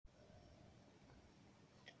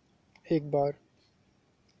एक बार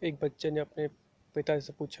एक बच्चे ने अपने पिताजी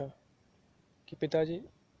से पूछा कि पिताजी,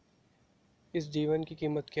 इस जीवन की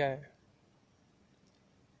कीमत क्या है।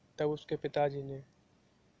 तब उसके पिताजी ने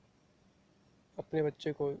अपने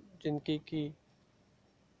बच्चे को जिंदगी की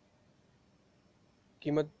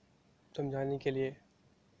कीमत समझाने के लिए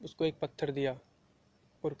उसको एक पत्थर दिया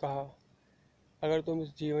और कहा, अगर तुम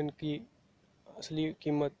इस जीवन की असली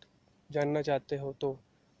कीमत जानना चाहते हो तो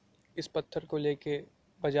इस पत्थर को लेके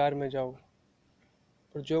बाजार में जाओ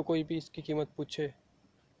और जो कोई भी इसकी कीमत पूछे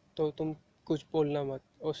तो तुम कुछ बोलना मत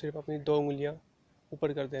और सिर्फ अपनी 2 उंगलियां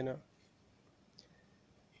ऊपर कर देना।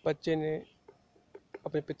 बच्चे ने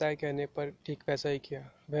अपने पिता के कहने पर ठीक वैसा ही किया।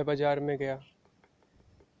 वह बाजार में गया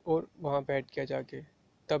और वहाँ बैठ गया जाके।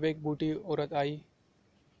 तब एक बूढ़ी औरत आई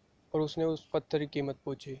और उसने उस पत्थर की कीमत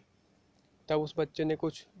पूछी। तब उस बच्चे ने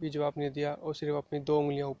कुछ भी जवाब नहीं दिया और सिर्फ अपनी 2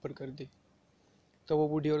 उंगलियां ऊपर कर दी। तो वो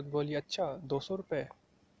बूढ़ी औरत बोली, अच्छा 200 रुपये।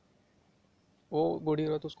 वो बूढ़ी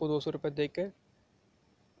औरत उसको 200 रुपये दे के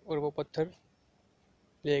और वो पत्थर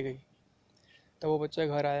ले गई। तब वो बच्चा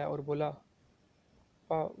घर आया और बोला,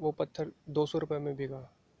 वो पत्थर 200 रुपये में बिका।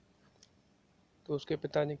 तो उसके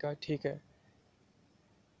पिता ने कहा, ठीक है,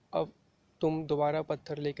 अब तुम दोबारा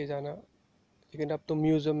पत्थर लेके जाना, लेकिन अब तुम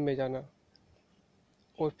म्यूज़ियम में जाना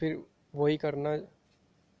और फिर वही करना,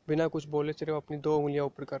 बिना कुछ बोले सिर्फ अपनी 2 उंगलियां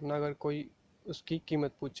ऊपर करना अगर कोई उसकी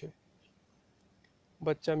कीमत पूछे।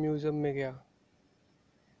 बच्चा म्यूज़ियम में गया।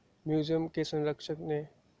 म्यूज़ियम के संरक्षक ने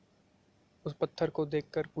उस पत्थर को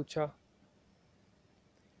देखकर पूछा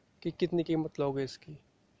कि कितनी कीमत लोगे इसकी।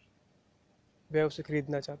 वह उसे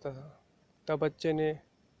खरीदना चाहता था। तब बच्चे ने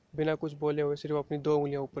बिना कुछ बोले हुए सिर्फ अपनी 2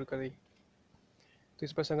 उंगलियां ऊपर करी। तो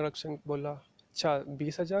इस पर संरक्षक बोला, अच्छा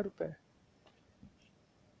 20,000 रुपये।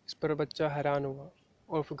 इस पर बच्चा हैरान हुआ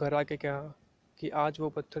और फिर घर आके कहा कि आज वो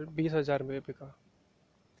पत्थर 20,000 में बिका।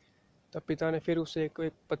 तब पिता ने फिर उसे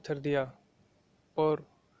एक पत्थर दिया और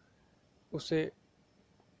उसे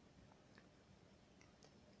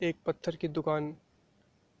एक पत्थर की दुकान,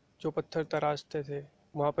 जो पत्थर तराशते थे,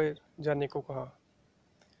 वहाँ पर जाने को कहा।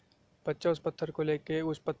 बच्चा उस पत्थर को लेके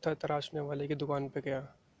उस पत्थर तराशने वाले की दुकान पे गया।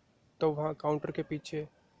 तो वहाँ काउंटर के पीछे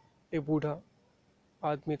एक बूढ़ा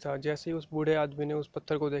आदमी था। जैसे ही उस बूढ़े आदमी ने उस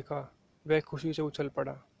पत्थर को देखा, वह खुशी से उछल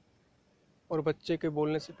पड़ा और बच्चे के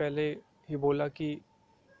बोलने से पहले ही बोला कि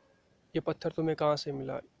ये पत्थर तुम्हें कहाँ से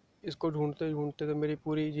मिला। इसको ढूंढते ढूंढते तो मेरी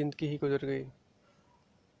पूरी ज़िंदगी ही गुजर गई।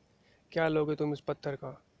 क्या लोगे तुम इस पत्थर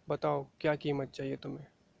का, बताओ क्या कीमत चाहिए तुम्हें।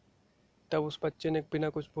 तब उस बच्चे ने बिना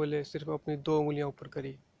कुछ बोले सिर्फ अपनी 2 उंगलियां ऊपर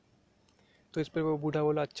करी। तो इस पर वो बूढ़ा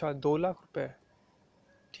बोला, अच्छा 2 लाख रुपए,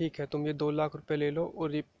 ठीक है, तुम ये 2 लाख रुपए ले लो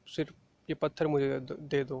और ये सिर्फ ये पत्थर मुझे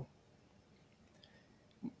दे दो।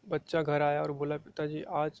 बच्चा घर आया और बोला, पिताजी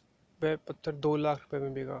आज वह पत्थर 2 लाख रुपए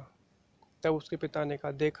में बिका। तब उसके पिता ने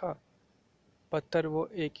कहा, देखा, पत्थर वो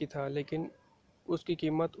एक ही था, लेकिन उसकी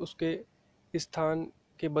कीमत उसके स्थान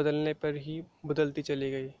के बदलने पर ही बदलती चली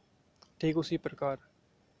गई। ठीक उसी प्रकार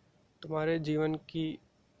तुम्हारे जीवन की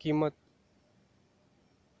कीमत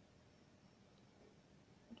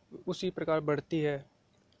उसी प्रकार बढ़ती है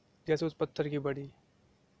जैसे उस पत्थर की बढ़ी।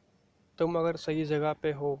 तुम अगर सही जगह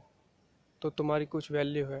पे हो तो तुम्हारी कुछ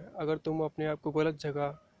वैल्यू है। अगर तुम अपने आप को गलत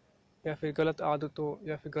जगह या फिर गलत आदतों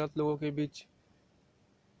या फिर गलत लोगों के बीच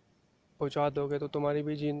पहुंचा दोगे तो तुम्हारी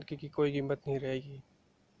भी जिंदगी की कोई कीमत नहीं रहेगी।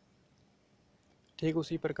 ठीक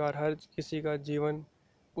उसी प्रकार हर किसी का जीवन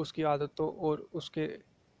उसकी आदतों और उसके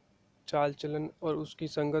चाल चलन और उसकी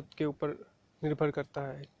संगत के ऊपर निर्भर करता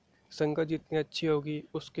है। संगत जितनी अच्छी होगी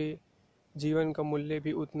उसके जीवन का मूल्य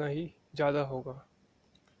भी उतना ही ज़्यादा होगा,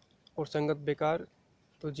 और संगत बेकार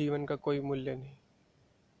तो जीवन का कोई मूल्य नहीं।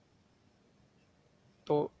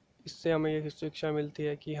 तो इससे हमें यह शिक्षा मिलती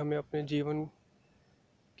है कि हमें अपने जीवन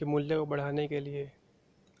के मूल्य को बढ़ाने के लिए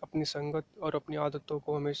अपनी संगत और अपनी आदतों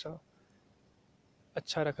को हमेशा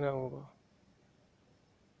अच्छा रखना होगा,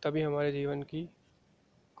 तभी हमारे जीवन की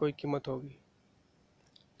कोई कीमत होगी।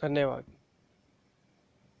 धन्यवाद।